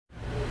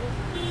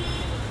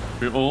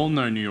We all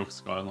know New York's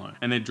skyline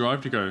and their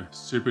drive to go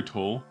super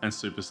tall and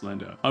super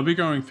slender. I'll be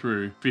going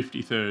through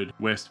 53rd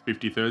West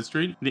 53rd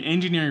Street, the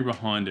engineering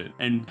behind it,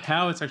 and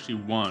how it's actually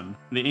won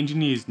the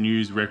Engineers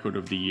News Record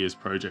of the Year's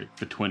project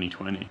for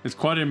 2020. It's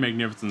quite a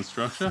magnificent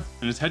structure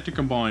and it's had to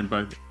combine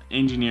both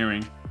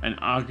engineering and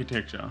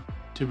architecture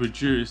to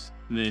produce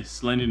the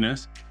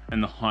slenderness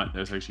and the height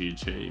that's actually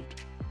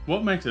achieved.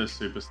 What makes it a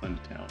super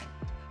slender tower?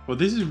 Well,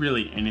 this is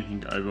really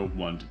anything over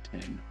 1 to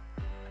 10.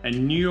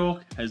 And New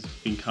York has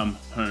become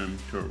home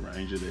to a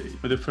range of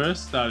these, with the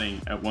first starting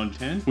at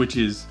 110, which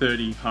is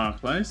 30 Park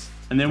Place,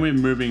 and then we're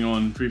moving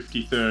on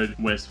 53rd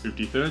West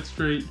 53rd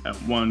Street at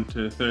 1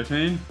 to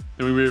 13.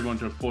 Then we move on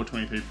to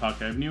 423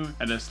 Park Avenue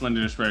at a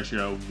slenderness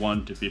ratio of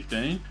 1 to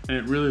 15, and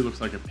it really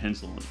looks like a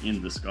pencil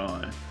in the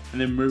sky. And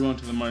then move on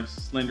to the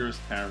most slenderest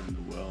tower in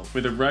the world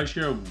with a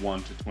ratio of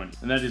 1 to 20,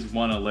 and that is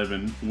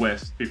 111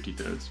 West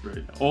 53rd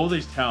Street. All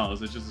these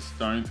towers are just a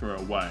stone throw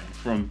away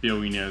from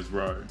Billionaires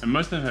Row, and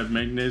most of them have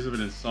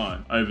magnificent sight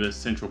over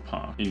Central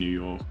Park in New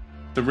York.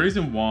 The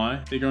reason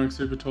why they're going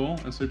super tall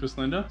and super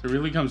slender, it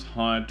really comes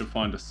hard to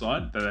find a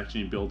site that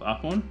actually build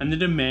up on, and the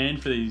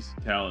demand for these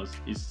towers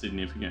is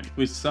significant,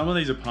 with some of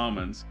these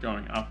apartments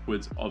going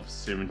upwards of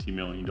 $70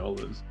 million.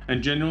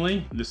 And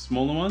generally, the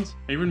smaller ones,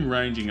 even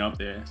ranging up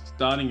there,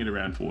 starting at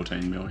around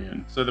 14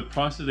 million. So the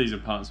price of these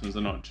apartments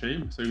are not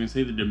cheap, so you can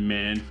see the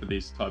demand for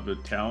this type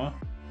of tower,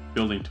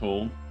 building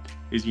tall,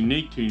 is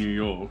unique to New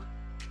York,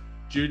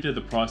 due to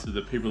the prices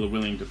that people are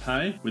willing to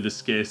pay with the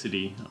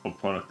scarcity of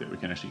product that we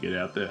can actually get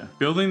out there.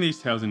 Building these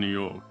towers in New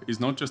York is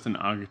not just an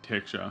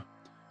architecture,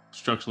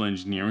 structural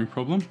engineering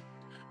problem,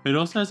 but it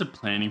also has a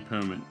planning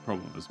permit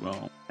problem as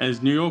well.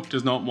 As New York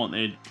does not want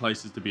their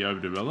places to be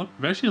overdeveloped,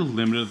 we've actually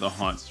limited the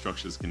height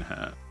structures can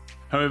have.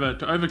 However,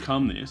 to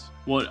overcome this,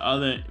 what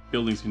other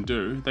buildings can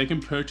do, they can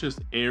purchase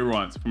air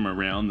rights from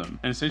around them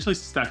and essentially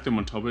stack them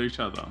on top of each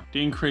other to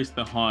increase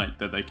the height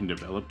that they can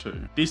develop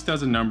to. This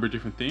does a number of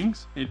different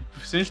things. It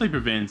essentially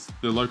prevents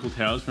the local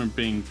towers from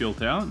being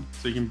built out,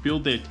 so you can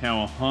build their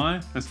tower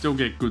high and still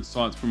get good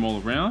sites from all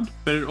around,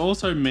 but it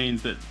also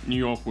means that New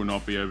York will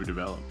not be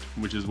overdeveloped,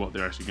 which is what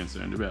they're actually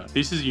concerned about.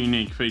 This is a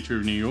unique feature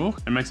of New York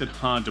and makes it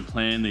hard to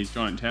plan these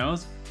giant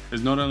towers,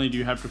 as not only do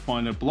you have to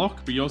find a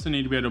block, but you also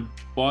need to be able to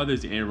buy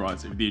those air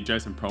rights of the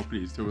adjacent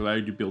properties to allow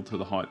you to build to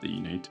the height that you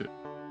need to.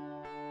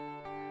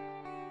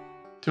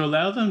 To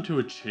allow them to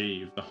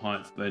achieve the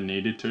heights they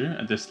needed to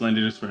at the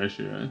slenderness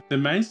ratio, the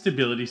main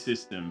stability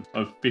system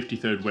of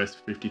 53rd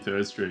West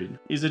 53rd Street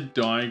is a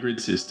Diagrid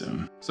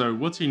system. So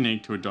what's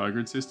unique to a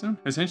Diagrid system?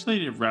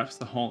 Essentially it wraps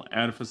the whole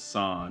outer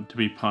facade to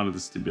be part of the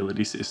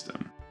stability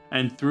system.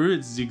 And through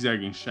its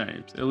zigzagging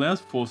shapes, it allows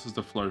forces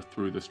to flow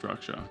through the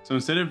structure. So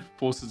instead of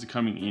forces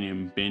coming in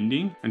and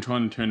bending and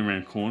trying to turn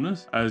around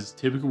corners, as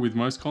typical with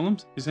most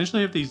columns, you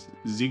essentially have these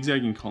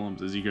zigzagging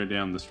columns as you go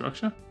down the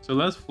structure. So it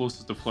allows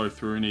forces to flow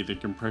through in either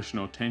compression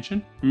or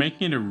tension,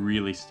 making it a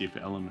really stiff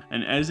element.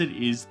 And as it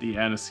is the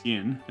outer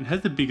skin, it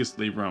has the biggest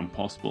lever arm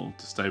possible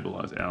to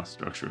stabilize our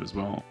structure as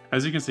well.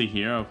 As you can see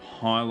here, I've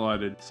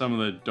highlighted some of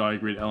the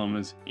Diagrid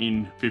elements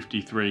in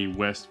 53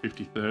 West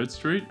 53rd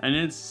Street, and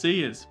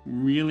it's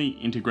really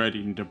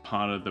integrated into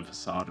part of the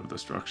facade of the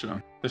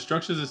structure. The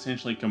structures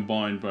essentially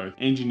combine both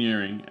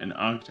engineering and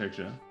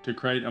architecture to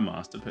create a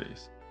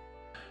masterpiece.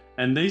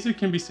 And these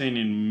can be seen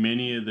in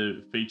many of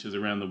the features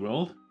around the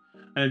world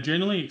and are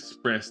generally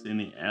expressed in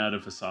the outer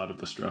facade of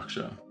the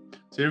structure.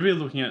 So if you're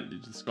looking at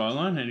the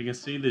skyline and you can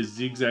see the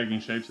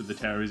zigzagging shapes of the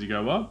tower as you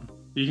go up,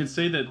 you can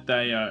see that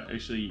they are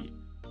actually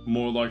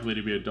more likely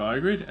to be a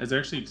Diagrid as they're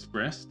actually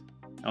expressed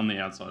on the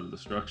outside of the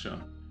structure.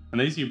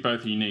 And these are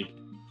both unique,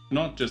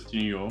 not just to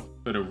New York,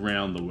 but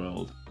around the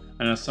world,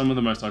 and are some of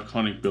the most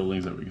iconic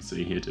buildings that we can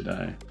see here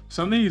today.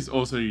 Something is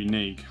also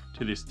unique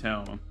to this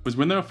tower was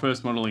when they were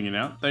first modelling it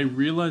out, they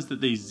realised that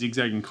these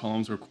zigzagging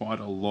columns required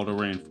a lot of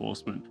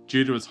reinforcement.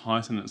 Due to its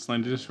height and its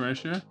slenderness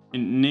ratio, it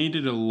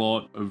needed a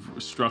lot of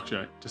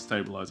structure to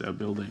stabilise our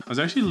building. It was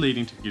actually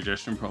leading to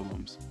congestion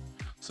problems.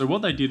 So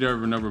what they did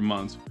over a number of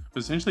months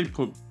was essentially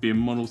put BIM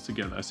models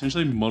together,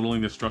 essentially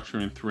modelling the structure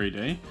in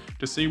 3D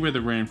to see where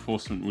the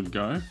reinforcement would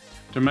go,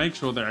 to make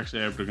sure they're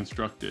actually able to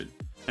construct it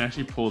and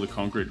actually pour the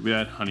concrete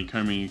without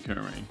honeycombing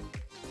occurring.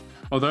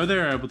 Although they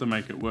were able to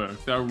make it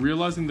work, they were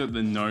realising that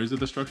the nose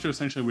of the structure,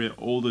 essentially where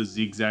all the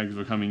zigzags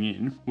were coming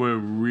in, were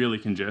really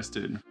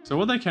congested. So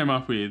what they came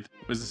up with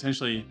was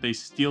essentially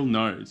these steel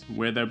nodes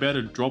where they're about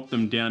to drop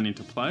them down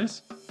into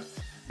place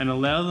and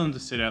allow them to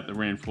set out the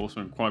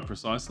reinforcement quite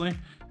precisely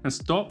and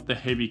stop the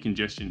heavy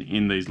congestion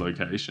in these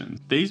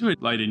locations. These were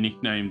later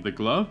nicknamed the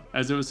glove,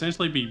 as it would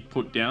essentially be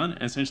put down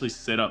and essentially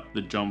set up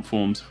the jump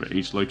forms for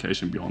each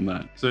location beyond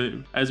that.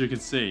 So as we can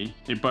see,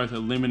 it both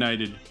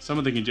eliminated some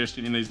of the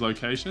congestion in these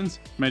locations,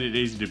 made it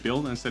easy to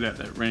build and set out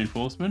that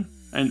reinforcement,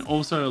 and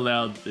also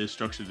allowed the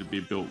structure to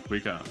be built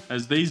quicker,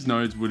 as these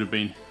nodes would have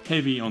been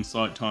heavy on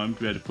site time to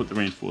be able to put the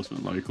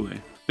reinforcement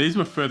locally. These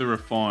were further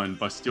refined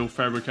by steel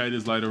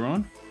fabricators later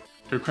on,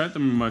 to create the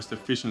most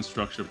efficient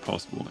structure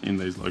possible in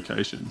these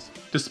locations.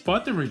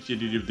 Despite the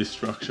rigidity of this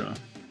structure,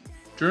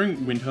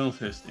 During wind tunnel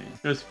testing,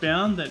 it was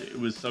found that it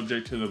was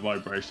subject to the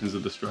vibrations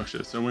of the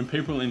structure. So when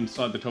people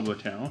inside the top of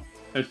the tower,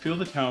 they'd feel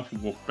the tower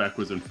walk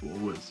backwards and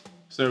forwards.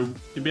 So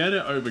to be able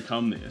to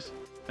overcome this,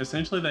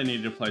 essentially they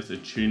needed to place a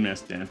tune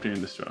mass dampener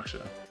in the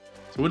structure.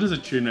 So what does a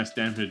tune mass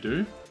dampener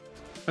do?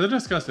 As I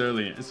discussed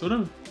earlier, it sort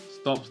of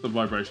stops the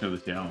vibration of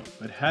the tower.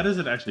 But how does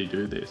it actually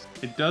do this?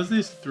 It does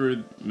this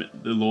through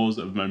the laws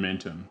of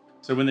momentum.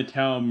 So when the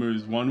tower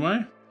moves one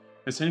way,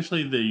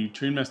 essentially the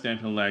tune mass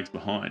dampener lags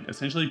behind,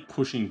 essentially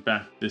pushing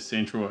back the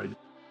centroid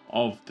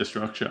of the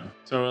structure.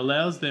 So it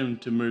allows them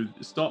to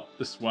stop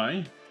the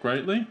sway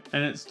greatly,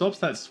 and it stops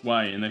that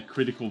sway and that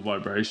critical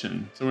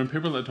vibration. So when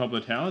people are at the top of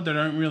the tower, they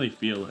don't really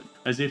feel it.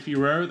 As if you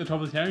were at the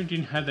top of the tower, you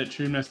didn't have that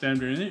tune mass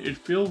dampener in it, it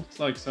feels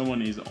like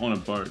someone is on a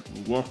boat,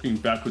 walking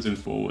backwards and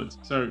forwards.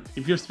 So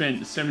if you've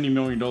spent $70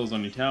 million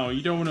on your tower,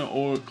 you don't want to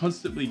or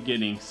constantly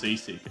getting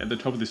seasick at the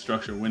top of the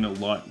structure when a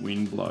light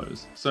wind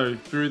blows. So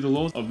through the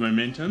laws of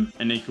momentum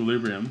and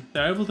equilibrium,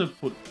 they're able to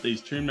put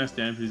these tune mass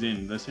dampeners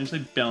in that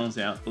essentially balance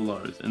out the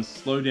loads and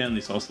slow down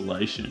this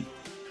oscillation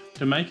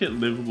to make it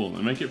livable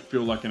and make it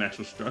feel like an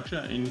actual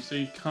structure, and so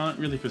you can't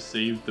really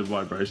perceive the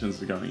vibrations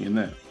that are going in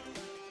there.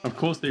 Of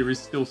course, there is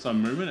still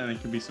some movement and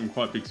it can be some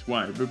quite big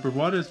sway, but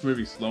provided it's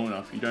moving slow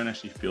enough, you don't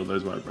actually feel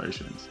those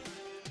vibrations.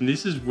 And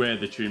this is where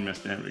the tune mass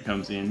dampener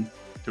comes in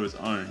to its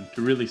own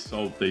to really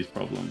solve these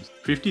problems.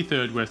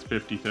 53rd West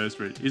 53rd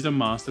Street is a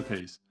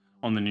masterpiece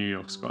on the New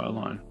York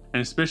skyline,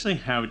 and especially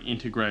how it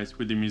integrates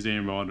with the Museum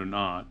of Modern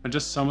Art are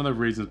just some of the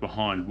reasons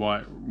behind why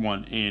it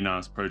won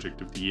ENR's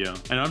Project of the Year.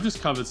 And I've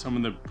just covered some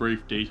of the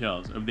brief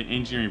details of the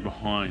engineering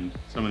behind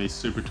some of these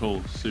super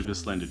tall, super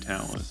slender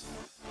towers.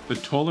 The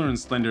taller and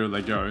slenderer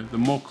they go, the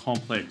more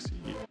complex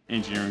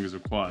engineering is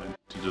required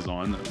to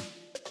design them.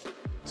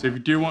 So if you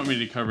do want me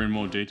to cover in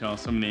more detail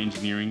some of the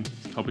engineering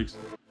topics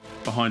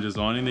behind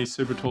designing these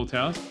super tall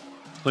towers,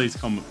 please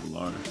comment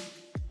below.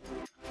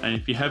 And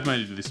if you have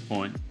made it to this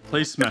point,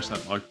 please smash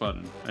that like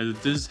button, as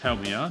it does help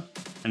me out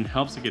and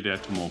helps to get it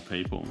out to more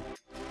people.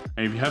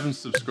 And if you haven't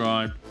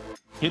subscribed,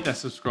 hit that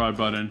subscribe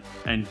button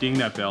and ding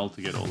that bell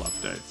to get all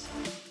updates.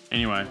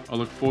 Anyway, I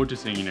look forward to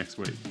seeing you next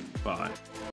week. Bye.